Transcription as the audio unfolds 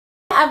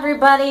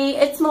everybody,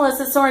 it's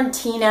Melissa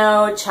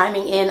Sorrentino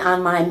chiming in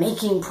on my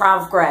Making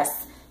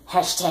Provgress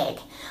hashtag.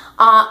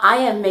 I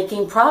am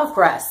making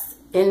progress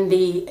in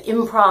the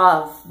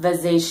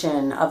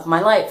improvisation of my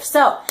life.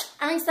 So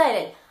I'm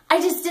excited. I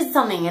just did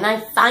something and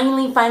I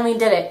finally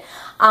did it.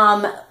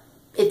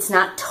 It's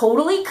not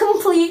totally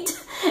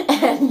complete,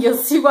 and you'll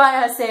see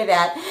why I say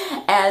that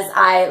as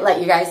I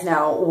let you guys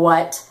know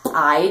what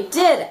I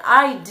did.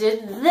 I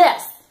did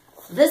this.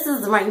 This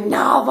is my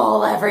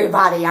novel,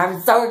 everybody.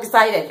 I'm so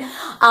excited.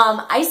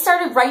 I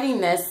started writing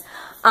this,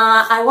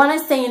 I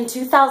want to say in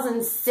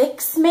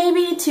 2006,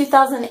 maybe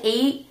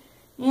 2008.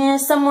 Yeah,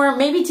 somewhere,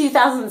 maybe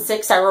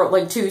 2006, I wrote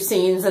like 2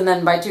 scenes, and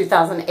then by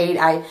 2008,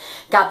 I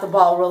got the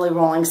ball really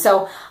rolling.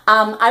 So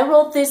I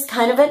wrote this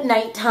kind of at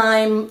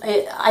nighttime.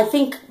 I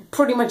think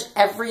pretty much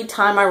every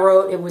time I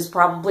wrote, it was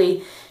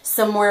probably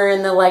somewhere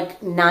in the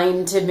like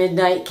 9 to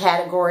midnight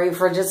category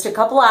for just a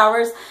couple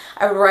hours.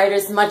 I would write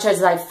as much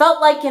as I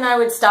felt like, and I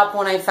would stop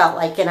when I felt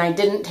like, and I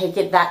didn't take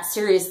it that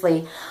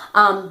seriously.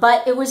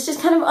 But it was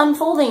just kind of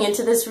unfolding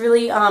into this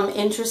really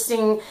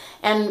interesting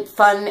and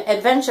fun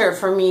adventure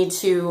for me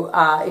to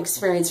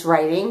experience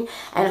writing,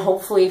 and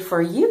hopefully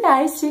for you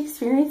guys to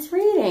experience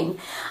reading.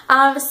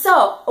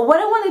 So what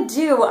I want to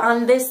do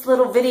on this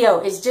little video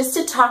is just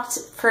to talk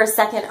for a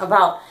second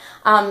about,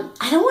 I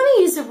don't want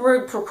to use the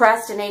word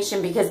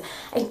procrastination because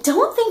I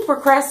don't think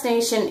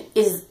procrastination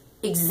is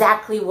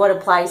exactly what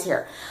applies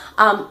here.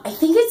 I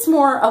think it's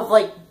more of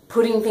like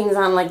putting things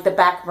on like the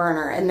back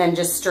burner and then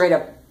just straight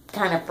up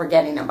kind of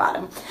forgetting about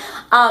them.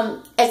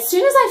 As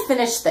soon as I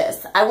finished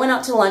this, I went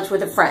out to lunch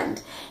with a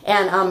friend.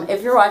 And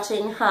if you're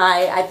watching,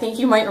 hi, I think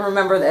you might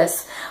remember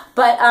this.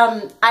 But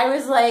I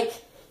was like,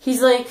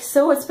 he's like,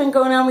 so what's been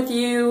going on with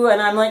you?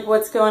 And I'm like,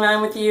 what's going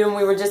on with you? And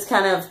we were just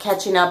kind of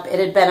catching up. It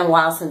had been a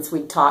while since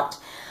we'd talked.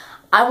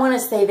 I want to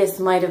say this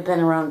might have been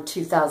around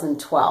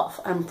 2012.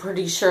 I'm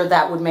pretty sure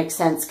that would make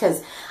sense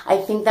because I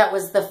think that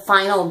was the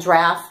final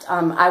draft.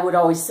 I would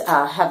always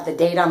have the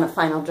date on the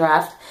final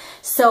draft.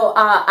 So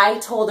I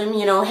told him,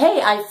 you know,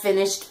 hey, I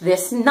finished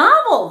this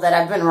novel that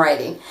I've been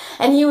writing.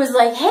 And he was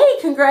like, hey,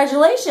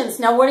 congratulations.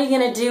 Now what are you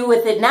going to do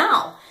with it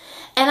now?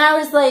 And I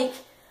was like,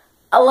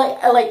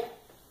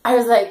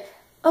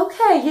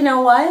 okay, you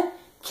know what?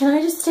 Can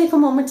I just take a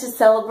moment to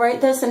celebrate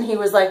this? And he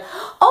was like,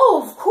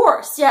 oh, of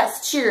course,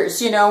 yes,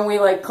 cheers. You know, we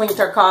like clinked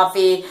our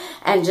coffee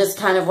and just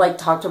kind of like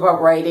talked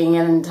about writing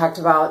and talked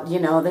about, you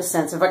know, the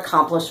sense of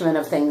accomplishment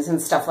of things and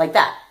stuff like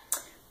that.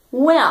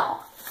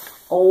 Well,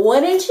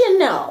 wouldn't you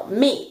know,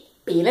 me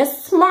being a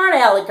smart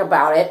aleck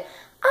about it,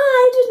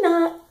 I did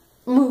not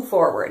move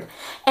forward.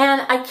 And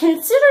I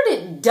considered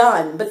it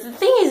done, but the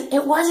thing is,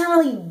 it wasn't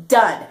really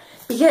done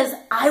because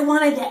I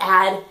wanted to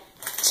add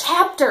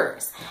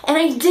chapters, and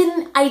I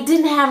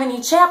didn't have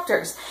any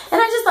chapters,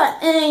 and I just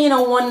thought, you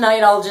know, one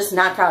night I'll just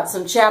knock out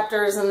some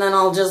chapters and then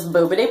I'll just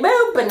boopity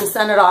boop and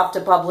send it off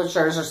to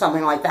publishers or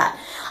something like that.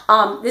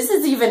 This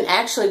is even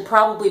actually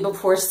probably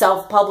before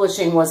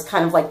self-publishing was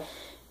kind of like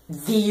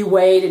the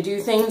way to do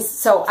things,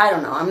 so I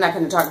don't know, I'm not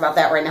going to talk about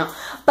that right now,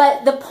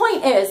 but the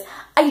point is,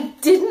 I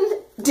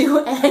didn't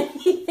do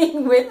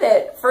anything with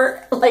it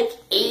for like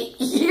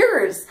 8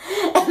 years.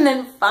 And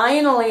then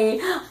finally,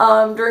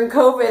 during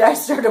COVID, I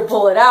started to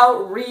pull it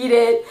out, read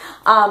it,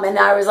 and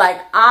I was like,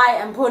 I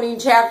am putting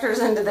chapters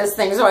into this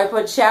thing. So I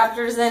put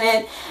chapters in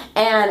it,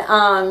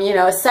 and, you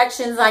know,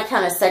 sections, I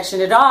kind of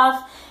sectioned it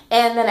off.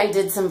 And then I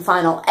did some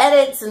final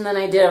edits, and then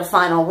I did a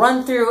final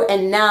run through,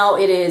 and now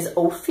it is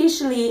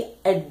officially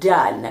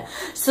done.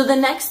 So the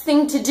next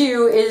thing to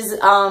do is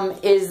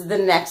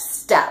the next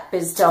step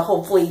is to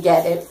hopefully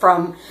get it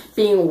from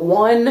being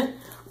one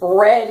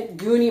red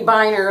Goonie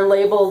binder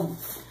labeled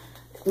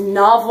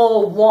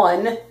novel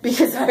 1,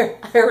 because I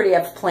already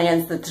have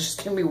plans that there's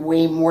going to be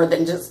way more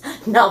than just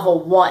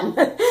novel 1.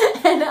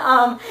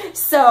 And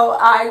so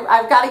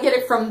I've got to get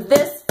it from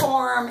this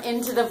form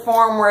into the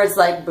form where it's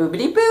like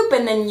boopity boop,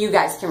 and then you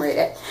guys can read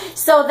it.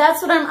 So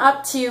that's what I'm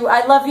up to.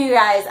 I love you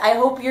guys. I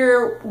hope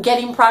you're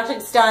getting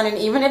projects done, and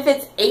even if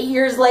it's 8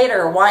 years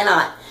later, why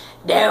not?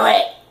 Do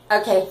it.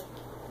 Okay,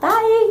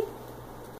 bye.